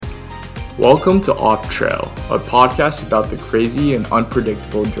Welcome to Off Trail, a podcast about the crazy and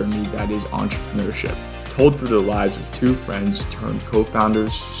unpredictable journey that is entrepreneurship, told through the lives of two friends turned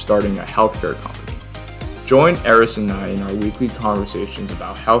co-founders starting a healthcare company. Join Aris and I in our weekly conversations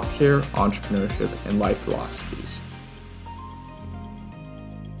about healthcare, entrepreneurship, and life philosophies.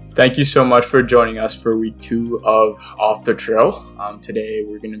 Thank you so much for joining us for week 2 of Off the Trail. Today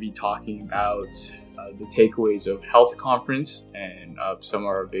we're going to be talking about the takeaways of health conference and some of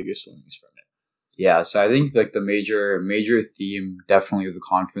our biggest learnings from it. Yeah, so I think like the major theme definitely of the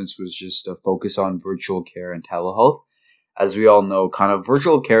conference was just a focus on virtual care and telehealth. As we all know, kind of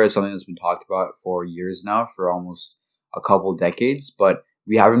virtual care is something that's been talked about for years now, for almost a couple decades, but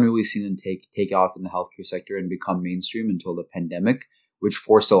we haven't really seen it take off in the healthcare sector and become mainstream until the pandemic, which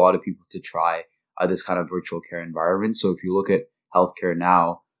forced a lot of people to try this kind of virtual care environment. So if you look at healthcare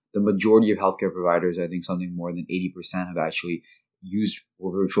now, the majority of healthcare providers, I think something more than 80% have actually used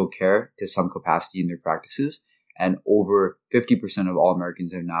virtual care to some capacity in their practices. And over 50% of all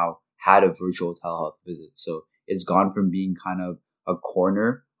Americans have now had a virtual telehealth visit. So it's gone from being kind of a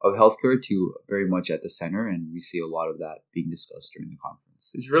corner of healthcare to very much at the center. And we see a lot of that being discussed during the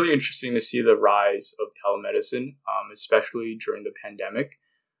conference. It's really interesting to see the rise of telemedicine, especially during the pandemic.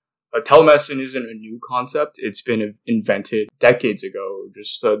 Telemedicine isn't a new concept. It's been invented decades ago.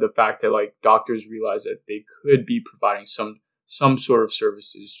 Just the fact that like doctors realized that they could be providing some sort of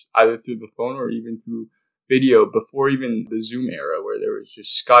services either through the phone or even through video before even the Zoom era where there was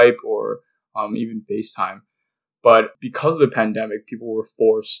just Skype or even FaceTime. But because of the pandemic,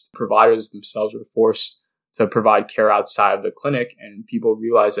 providers themselves were forced to provide care outside of the clinic, and people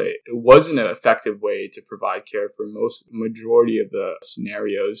realized that it wasn't an effective way to provide care for majority of the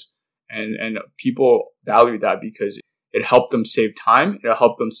scenarios. And people valued that because it helped them save time, it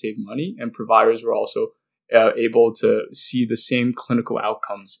helped them save money, and providers were also able to see the same clinical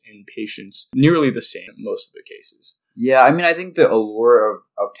outcomes in patients, nearly the same in most of the cases. Yeah, I mean, I think the allure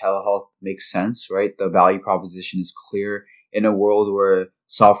of telehealth makes sense, right? The value proposition is clear. In a world where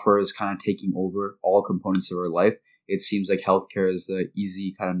software is kind of taking over all components of our life, it seems like healthcare is the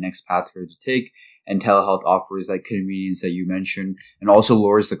easy kind of next path for it to take. And telehealth offers that convenience that you mentioned and also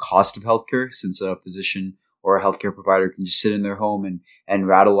lowers the cost of healthcare since a physician or a healthcare provider can just sit in their home and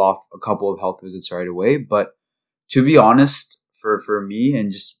rattle off a couple of health visits right away. But to be honest, for me,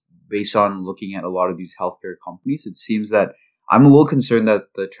 and just based on looking at a lot of these healthcare companies, it seems that I'm a little concerned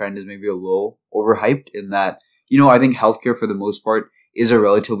that the trend is maybe a little overhyped in that, I think healthcare for the most part is a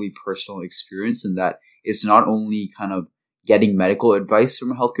relatively personal experience in that it's not only kind of getting medical advice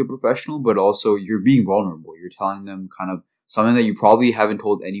from a healthcare professional, but also you're being vulnerable. You're telling them kind of something that you probably haven't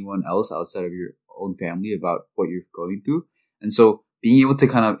told anyone else outside of your own family about what you're going through. And so being able to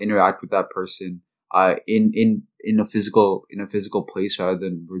kind of interact with that person in a physical place rather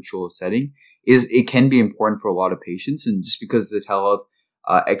than virtual setting it can be important for a lot of patients. And just because the telehealth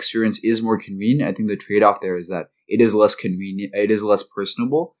experience is more convenient, I think the trade-off there is that it is less convenient, it is less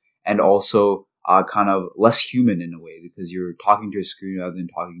personable, and also kind of less human in a way because you're talking to a screen rather than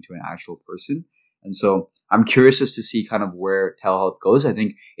talking to an actual person. And so I'm curious as to see kind of where telehealth goes. I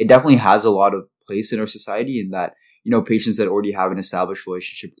think it definitely has a lot of place in our society in that, patients that already have an established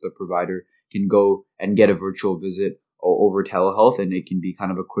relationship with a provider can go and get a virtual visit over telehealth, and it can be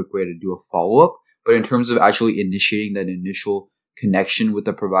kind of a quick way to do a follow-up. But in terms of actually initiating that initial connection with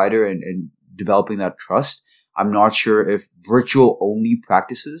the provider and developing that trust, I'm not sure if virtual only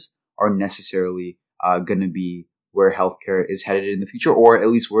practices are necessarily going to be where healthcare is headed in the future, or at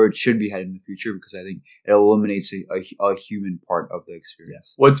least where it should be headed in the future, because I think it eliminates a human part of the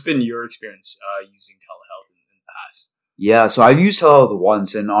experience. What's been your experience using telehealth in the past? Yeah, so I've used telehealth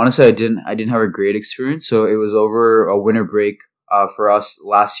once, and honestly, I didn't have a great experience. So it was over a winter break for us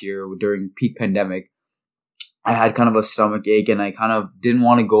last year during peak pandemic. I had kind of a stomach ache and I kind of didn't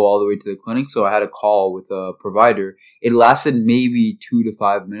want to go all the way to the clinic. So I had a call with a provider. It lasted maybe 2 to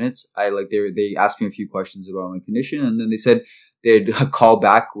 5 minutes. They asked me a few questions about my condition, and then they said they'd call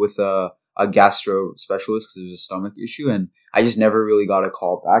back with a gastro specialist because there's a stomach issue. And I just never really got a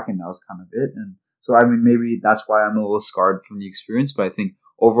call back, and that was kind of it. And so, I mean, maybe that's why I'm a little scarred from the experience. But I think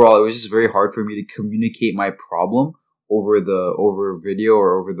overall, it was just very hard for me to communicate my problem over video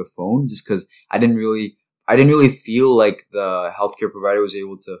or over the phone, just because I didn't really feel like the healthcare provider was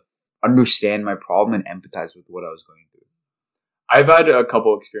able to understand my problem and empathize with what I was going through. I've had a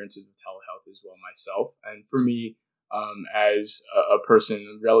couple experiences with telehealth as well myself. And for me, as a person,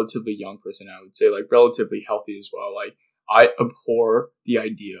 a relatively young person, I would say like relatively healthy as well. Like I abhor the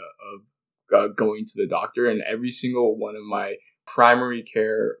idea of going to the doctor, and every single one of my primary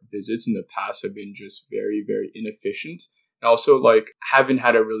care visits in the past have been just very, very inefficient. And also like haven't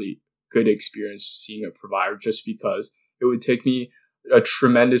had a really good experience seeing a provider, just because it would take me a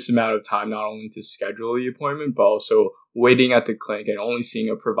tremendous amount of time, not only to schedule the appointment, but also waiting at the clinic and only seeing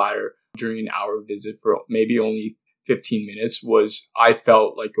a provider during an hour visit for maybe only 15 minutes I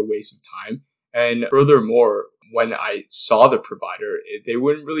felt like a waste of time. And furthermore, when I saw the provider, they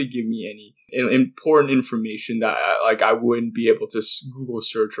wouldn't really give me any important information that I wouldn't be able to Google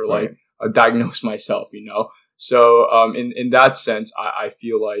search or diagnose myself, So in that sense, I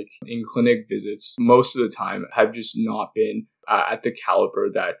feel like in clinic visits, most of the time have just not been at the caliber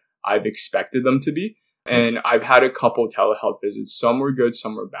that I've expected them to be. And I've had a couple telehealth visits. Some were good,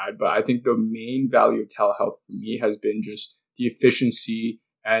 some were bad. But I think the main value of telehealth for me has been just the efficiency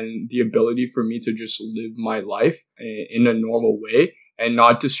and the ability for me to just live my life in a normal way and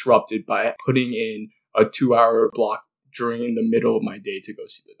not disrupted by putting in a 2-hour block during the middle of my day to go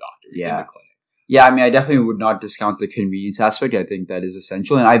see the doctor in the clinic. Yeah, I mean, I definitely would not discount the convenience aspect. I think that is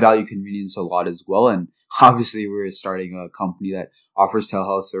essential. And I value convenience a lot as well. And obviously, we're starting a company that offers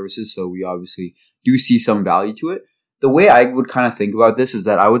telehealth services. So we obviously do see some value to it. The way I would kind of think about this is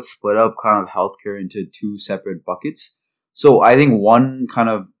that I would split up kind of healthcare into 2 separate buckets. So I think one kind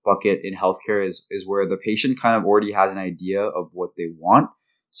of bucket in healthcare is where the patient kind of already has an idea of what they want.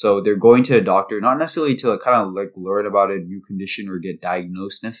 So they're going to a doctor, not necessarily to kind of learn about a new condition or get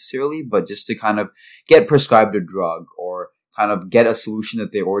diagnosed necessarily, but just to kind of get prescribed a drug or kind of get a solution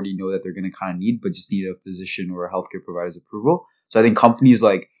that they already know that they're going to kind of need, but just need a physician or a healthcare provider's approval. So I think companies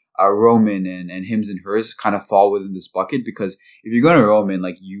like Roman and Hims and Hers kind of fall within this bucket, because if you're going to Roman,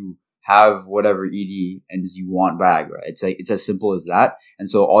 you have whatever ED and you want Viagra. It's as simple as that. And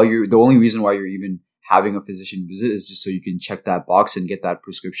so the only reason why you're even having a physician visit is just so you can check that box and get that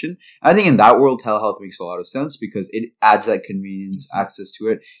prescription. And I think in that world, telehealth makes a lot of sense because it adds that convenience, access to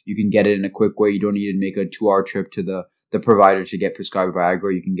it. You can get it in a quick way. You don't need to make a 2-hour trip to the provider to get prescribed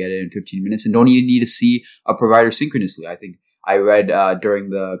Viagra. You can get it in 15 minutes and don't even need to see a provider synchronously. I think I read during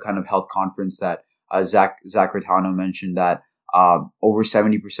the kind of health conference that Zach Rotano mentioned that over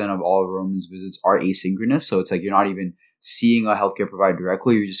 70% of all of Roman's visits are asynchronous. So it's you're not even seeing a healthcare provider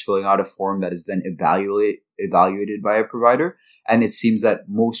directly. You're just filling out a form that is then evaluated by a provider. And it seems that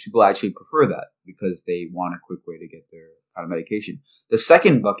most people actually prefer that because they want a quick way to get their kind of medication. The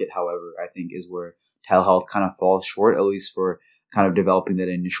second bucket, however, I think is where telehealth kind of falls short, at least for kind of developing that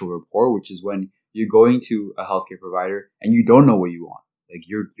initial rapport, which is when you're going to a healthcare provider and you don't know what you want.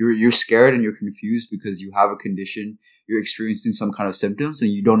 You're scared and you're confused because you have a condition, you're experiencing some kind of symptoms and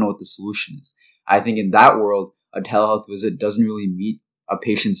you don't know what the solution is. I think in that world, a telehealth visit doesn't really meet a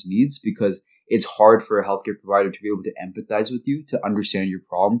patient's needs because it's hard for a healthcare provider to be able to empathize with you, to understand your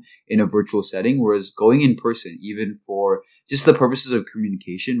problem in a virtual setting. Whereas going in person, even for just the purposes of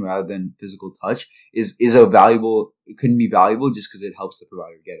communication rather than physical touch, it can be valuable just because it helps the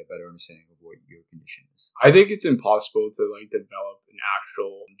provider get a better understanding of what your condition is. I think it's impossible to develop an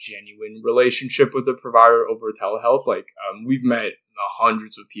actual genuine relationship with the provider over telehealth. We've met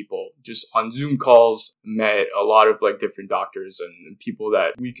hundreds of people just on Zoom calls, met a lot of different doctors and people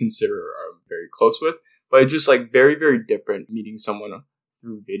that we consider are very close with, but it's just very, very different meeting someone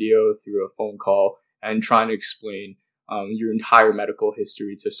through video, through a phone call, and trying to explain your entire medical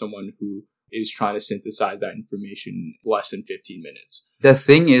history to someone who is trying to synthesize that information in less than 15 minutes. The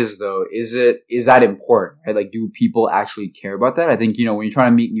thing is, though, is that important, right? Do people actually care about that? I think, when you're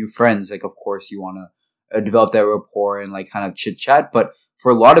trying to meet new friends, of course you want to develop that rapport and kind of chit chat. But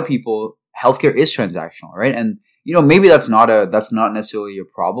for a lot of people, healthcare is transactional, right? And, maybe that's not necessarily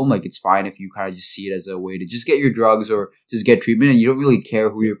a problem. It's fine if you kind of just see it as a way to just get your drugs or just get treatment and you don't really care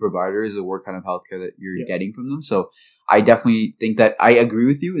who your provider is or what kind of healthcare that you're getting from them. So I definitely think that I agree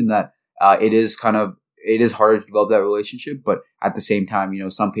with you in that it is harder to develop that relationship, but at the same time,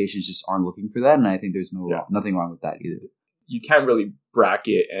 some patients just aren't looking for that. And I think there's nothing wrong with that either. You can't really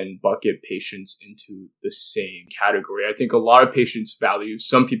bracket and bucket patients into the same category. I think a lot of patients value,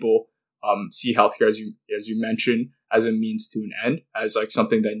 some people see healthcare, as you mentioned, as a means to an end, as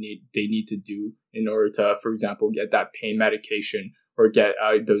something that they need to do in order to, for example, get that pain medication or get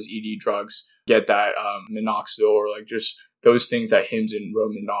those ED drugs, get that minoxidil or just those things that Hims and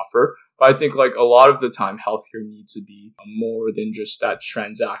Roman offer. But I think a lot of the time, healthcare needs to be more than just that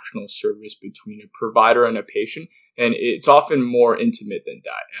transactional service between a provider and a patient. And it's often more intimate than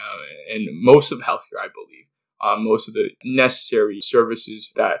that. And most of healthcare, I believe, most of the necessary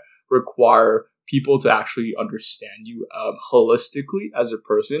services that require people to actually understand you holistically as a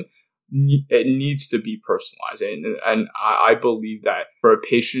person, it needs to be personalized. And I believe that for a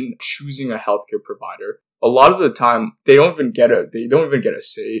patient choosing a healthcare provider, a lot of the time they don't even get a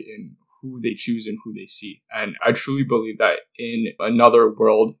say in who they choose and who they see. And I truly believe that in another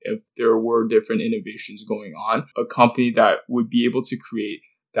world, if there were different innovations going on, a company that would be able to create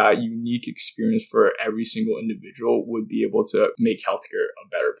that unique experience for every single individual would be able to make healthcare a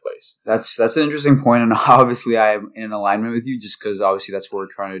better place. That's an interesting point, and obviously I am in alignment with you just because obviously that's what we're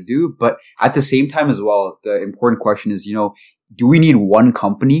trying to do. But at the same time as well, the important question is, do we need one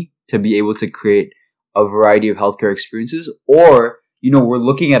company to be able to create a variety of healthcare experiences? Or, we're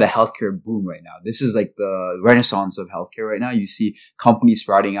looking at a healthcare boom right now. This is like the renaissance of healthcare right now. You see companies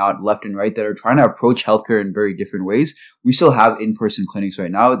sprouting out left and right that are trying to approach healthcare in very different ways. We still have in-person clinics right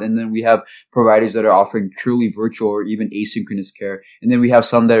now. And then we have providers that are offering purely virtual or even asynchronous care. And then we have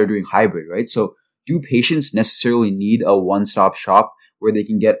some that are doing hybrid, right? So do patients necessarily need a one-stop shop where they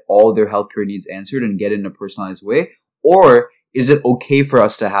can get all their healthcare needs answered and get in a personalized way? Or is it okay for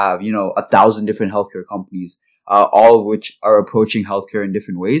us to have, 1,000 different healthcare companies, all of which are approaching healthcare in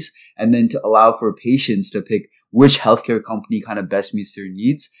different ways, and then to allow for patients to pick which healthcare company kind of best meets their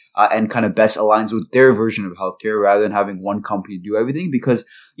needs and kind of best aligns with their version of healthcare rather than having one company do everything? Because,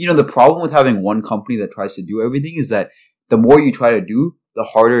 the problem with having one company that tries to do everything is that the more you try to do, the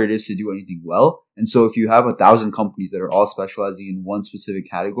harder it is to do anything well. And so if you have 1,000 companies that are all specializing in one specific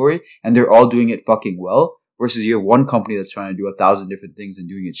category and they're all doing it fucking well, versus you have one company that's trying to do 1,000 different things and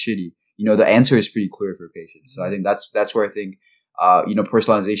doing it shitty, the answer is pretty clear for patients. So I think that's where I think,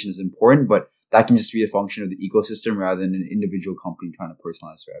 personalization is important, but that can just be a function of the ecosystem rather than an individual company trying to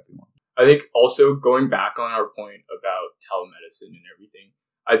personalize for everyone. I think also going back on our point about telemedicine and everything,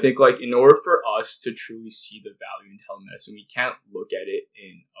 I think in order for us to truly see the value in telemedicine, we can't look at it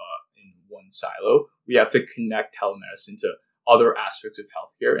in one silo. We have to connect telemedicine to other aspects of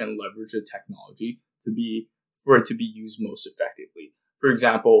healthcare and leverage the technology for it to be used most effectively. For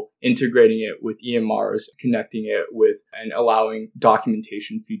example, integrating it with EMRs, connecting it with and allowing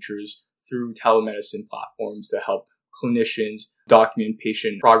documentation features through telemedicine platforms to help clinicians document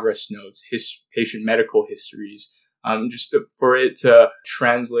patient progress notes, patient medical histories, for it to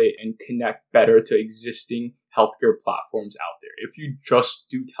translate and connect better to existing healthcare platforms out there. If you just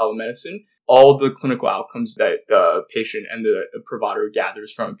do telemedicine, all the clinical outcomes that the patient and the provider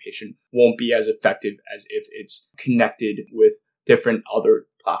gathers from a patient won't be as effective as if it's connected with different other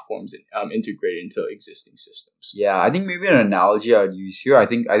platforms integrated into existing systems. Yeah, I think maybe an analogy I'd use here, I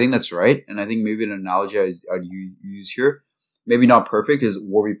think that's right. And I think maybe an analogy I'd use here, maybe not perfect, is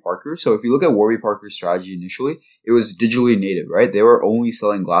Warby Parker. So if you look at Warby Parker's strategy initially, it was digitally native, right? They were only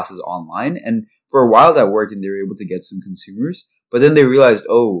selling glasses online. And for a while that worked and they were able to get some consumers. But then they realized,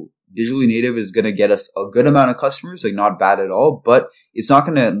 digitally native is going to get us a good amount of customers, not bad at all, but it's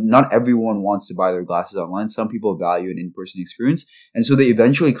not everyone wants to buy their glasses online. Some people value an in-person experience. And so they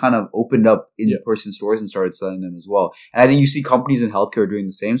eventually kind of opened up in-person stores and started selling them as well. And I think you see companies in healthcare doing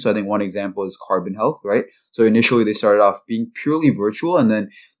the same. So I think one example is Carbon Health, right? So initially they started off being purely virtual, and then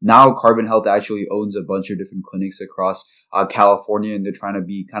now Carbon Health actually owns a bunch of different clinics across California, and they're trying to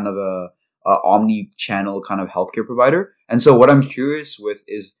be kind of a omni-channel kind of healthcare provider. And so what I'm curious with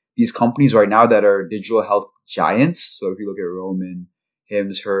is these companies right now that are digital health giants. So if you look at Roman,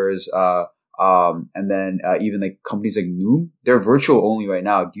 Hims, Hers, and then even companies like Noom, they're virtual only right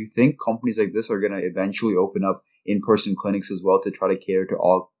now. Do you think companies like this are going to eventually open up in-person clinics as well to try to cater to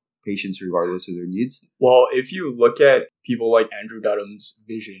all patients regardless of their needs? Well, if you look at people like Andrew Dudum's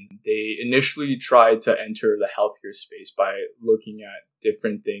vision, they initially tried to enter the healthcare space by looking at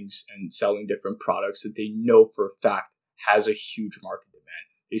different things and selling different products that they know for a fact has a huge market demand.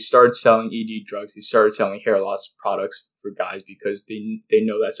 They started selling ED drugs. They started selling hair loss products for guys because they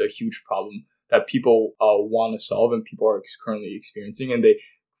know that's a huge problem that people want to solve and people are currently experiencing. And they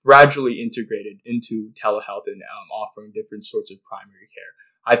gradually integrated into telehealth and offering different sorts of primary care.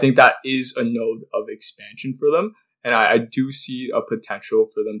 I think that is a node of expansion for them. And I do see a potential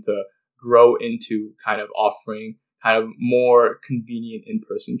for them to grow into kind of offering kind of more convenient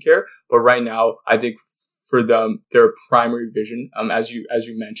in-person care. But right now, I think for them, their primary vision, as you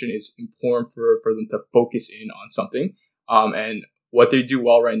mentioned, is important for them to focus in on something. And what they do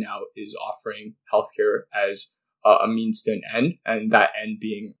well right now is offering healthcare as a means to an end, and that end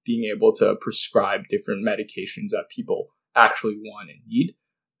being able to prescribe different medications that people actually want and need.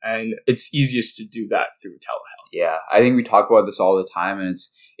 And it's easiest to do that through telehealth. Yeah, I think we talk about this all the time, and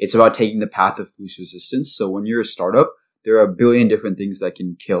it's about taking the path of least resistance. So when you're a startup, there are a billion different things that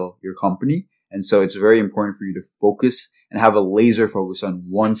can kill your company. And so it's very important for you to focus and have a laser focus on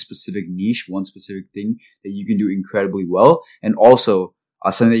one specific niche, one specific thing that you can do incredibly well. And also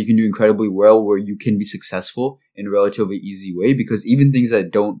something that you can do incredibly well where you can be successful in a relatively easy way, because even things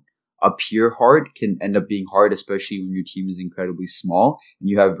that don't appear hard can end up being hard, especially when your team is incredibly small and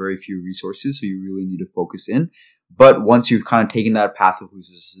you have very few resources. So you really need to focus in. But once you've kind of taken that path of least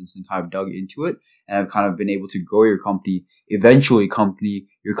resistance and kind of dug into it and have kind of been able to grow your company, eventually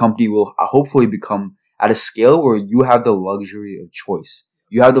your company will hopefully become at a scale where you have the luxury of choice.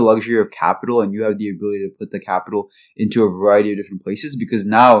 You have the luxury of capital and you have the ability to put the capital into a variety of different places, because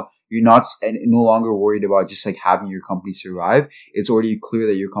now you're no longer worried about just like having your company survive. It's already clear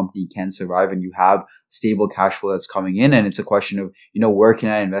that your company can survive and you have stable cash flow that's coming in. And it's a question of, where can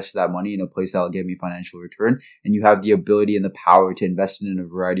I invest that money in a place that will give me financial return? And you have the ability and the power to invest in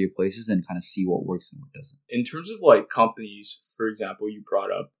a variety of places and kind of see what works and what doesn't. In terms of like companies, for example, you brought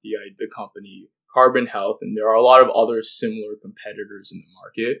up the company Carbon Health, and there are a lot of other similar competitors in the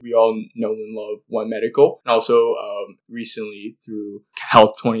market. We all know and love One Medical. And also recently through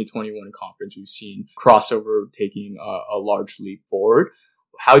Health 2021 conference, we've seen Crossover taking a large leap forward.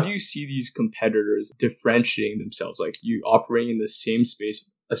 How do you see these competitors differentiating themselves? Like you operating in the same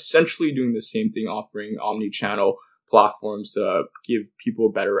space, essentially doing the same thing, offering omni-channel platforms to give people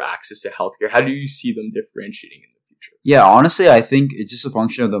better access to healthcare. How do you see them differentiating in the future? Yeah, honestly, I think it's just a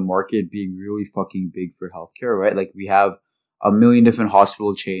function of the market being really fucking big for healthcare, right? Like we have a million different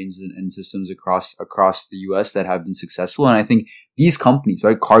hospital chains and systems across the US that have been successful. And I think these companies,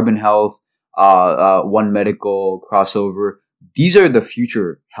 right? Carbon Health, One Medical, Crossover, these are the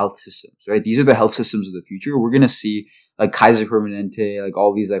future health systems, right? These are the health systems of the future. We're going to see like Kaiser Permanente, like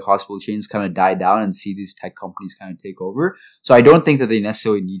all these like hospital chains kind of die down and see these tech companies kind of take over. So I don't think that they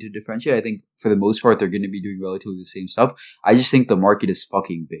necessarily need to differentiate. I think for the most part, they're going to be doing relatively the same stuff. I just think the market is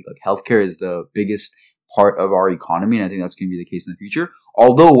fucking big. Like healthcare is the biggest part of our economy. And I think that's going to be the case in the future.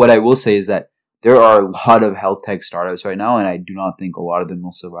 Although what I will say is that there are a lot of health tech startups right now, and I do not think a lot of them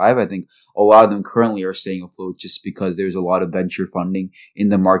will survive. I think a lot of them currently are staying afloat just because there's a lot of venture funding in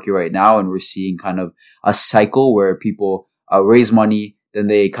the market right now, and we're seeing kind of a cycle where people raise money, then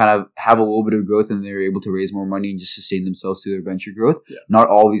they kind of have a little bit of growth and they're able to raise more money and just sustain themselves through their venture growth. Yeah. Not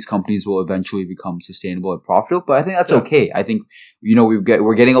all these companies will eventually become sustainable and profitable, but I think that's okay. I think,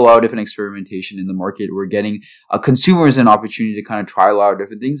 we're getting a lot of different experimentation in the market. We're getting consumers an opportunity to kind of try a lot of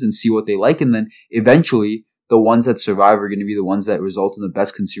different things and see what they like. And then eventually the ones that survive are going to be the ones that result in the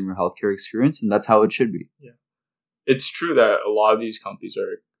best consumer healthcare experience. And that's how it should be. Yeah. It's true that a lot of these companies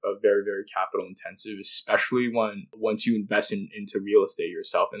are very, very capital intensive, especially once you invest into real estate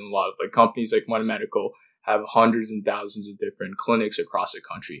yourself. And a lot of like companies like One Medical have hundreds and thousands of different clinics across the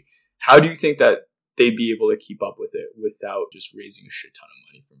country. How do you think that they'd be able to keep up with it without just raising a shit ton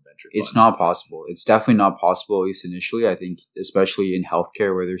of money from venture funds? It's not possible. It's definitely not possible, at least initially. I think, especially in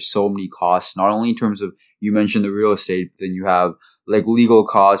healthcare where there's so many costs, not only in terms of, you mentioned the real estate, but then you have like legal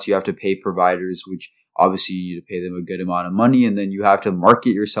costs, you have to pay providers, which obviously you need to pay them a good amount of money, and then you have to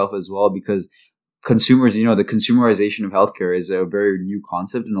market yourself as well because consumers, the consumerization of healthcare is a very new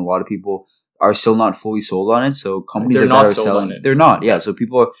concept and a lot of people are still not fully sold on it. So companies that are selling, they're not. Yeah. So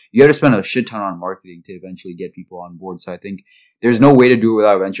you have to spend a shit ton on marketing to eventually get people on board. So I think there's no way to do it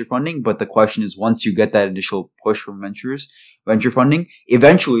without venture funding. But the question is, once you get that initial push from venture funding,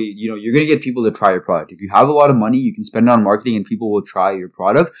 eventually, you're going to get people to try your product. If you have a lot of money, you can spend it on marketing and people will try your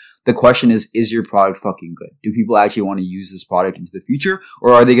product. The question is your product fucking good? Do people actually want to use this product into the future?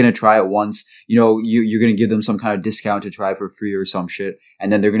 Or are they going to try it once? You're going to give them some kind of discount to try for free or some shit.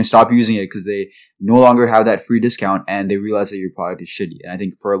 And then they're going to stop using it because they no longer have that free discount and they realize that your product is shitty. And I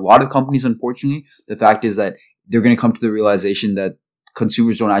think for a lot of companies, unfortunately, the fact is that they're going to come to the realization that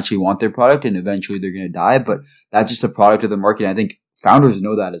consumers don't actually want their product and eventually they're going to die. But that's just a product of the market. And I think founders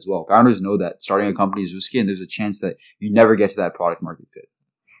know that as well. Founders know that starting a company is risky and there's a chance that you never get to that product market fit.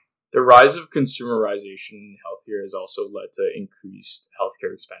 The rise of consumerization in healthcare has also led to increased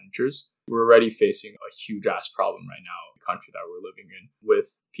healthcare expenditures. We're already facing a huge ass problem right now in the country that we're living in,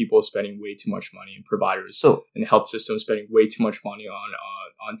 with people spending way too much money and providers and health systems spending way too much money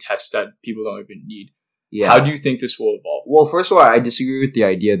on tests that people don't even need. Yeah. How do you think this will evolve? Well, first of all, I disagree with the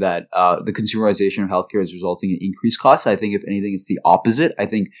idea that the consumerization of healthcare is resulting in increased costs. I think, if anything, it's the opposite. I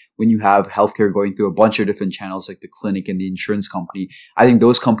think when you have healthcare going through a bunch of different channels like the clinic and the insurance company, I think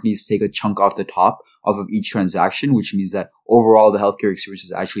those companies take a chunk off the top of each transaction, which means that overall the healthcare experience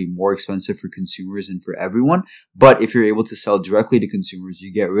is actually more expensive for consumers and for everyone. But if you're able to sell directly to consumers,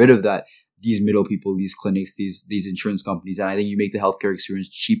 you get rid of these middle people, these clinics, these insurance companies. And I think you make the healthcare experience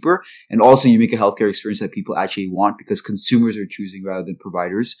cheaper. And also you make a healthcare experience that people actually want because consumers are choosing rather than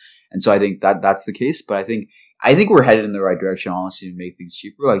providers. And so I think that's the case. But I think we're headed in the right direction, honestly, to make things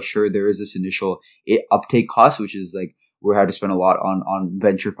cheaper. Like, sure, there is this initial uptake cost, which is like we had to spend a lot on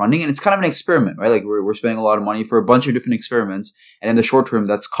venture funding, and it's kind of an experiment, right? Like we're spending a lot of money for a bunch of different experiments, and in the short term,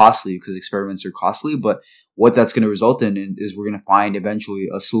 that's costly because experiments are costly. But what that's going to result in is we're going to find eventually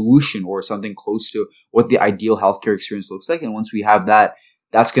a solution or something close to what the ideal healthcare experience looks like. And once we have that,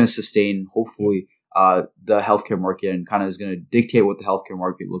 that's going to sustain, hopefully, the healthcare market and kind of is going to dictate what the healthcare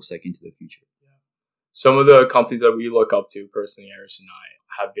market looks like into the future. Some of the companies that we look up to personally, Aris and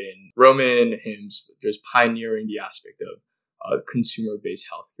I, have been Roman, Hims, just pioneering the aspect of consumer-based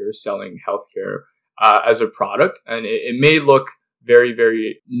healthcare, selling healthcare as a product. And it may look very,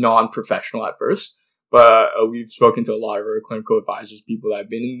 very non-professional at first, but we've spoken to a lot of our clinical advisors, people that have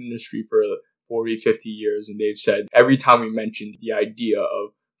been in the industry for 40, 50 years, and they've said every time we mentioned the idea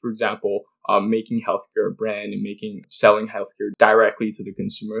of, for example, making healthcare a brand and selling healthcare directly to the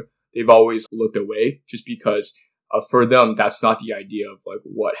consumer, they've always looked away just because for them, that's not the idea of like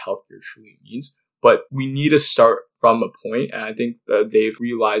what healthcare truly means. But we need to start from a point, and I think that they've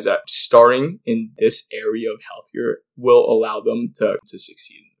realized that starting in this area of healthcare will allow them to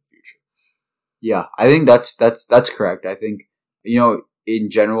succeed in the future. Yeah, I think that's correct. I think, in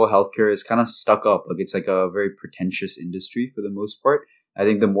general, healthcare is kind of stuck up. Like it's like a very pretentious industry for the most part. I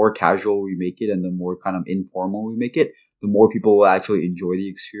think the more casual we make it and the more kind of informal we make it, the more people will actually enjoy the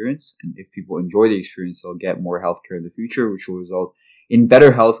experience. And if people enjoy the experience, they'll get more healthcare in the future, which will result in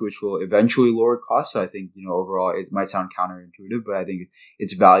better health, which will eventually lower costs. So I think, overall, it might sound counterintuitive, but I think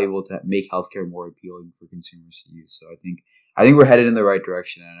it's valuable to make healthcare more appealing for consumers to use. So I think we're headed in the right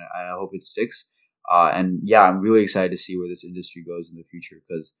direction, and I hope it sticks. And yeah, I'm really excited to see where this industry goes in the future,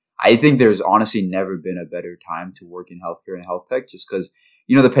 because I think there's honestly never been a better time to work in healthcare and health tech, just because,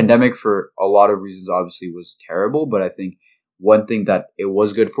 the pandemic for a lot of reasons obviously was terrible. But I think one thing that it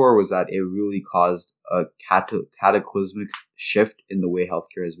was good for was that it really caused a cataclysmic shift in the way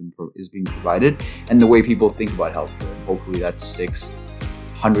healthcare is being provided and the way people think about healthcare. And hopefully that sticks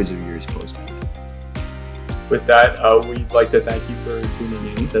hundreds of years post. With that, we'd like to thank you for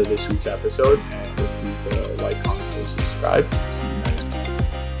tuning in to this week's episode, and feel free to like, comment, and subscribe. See you next time.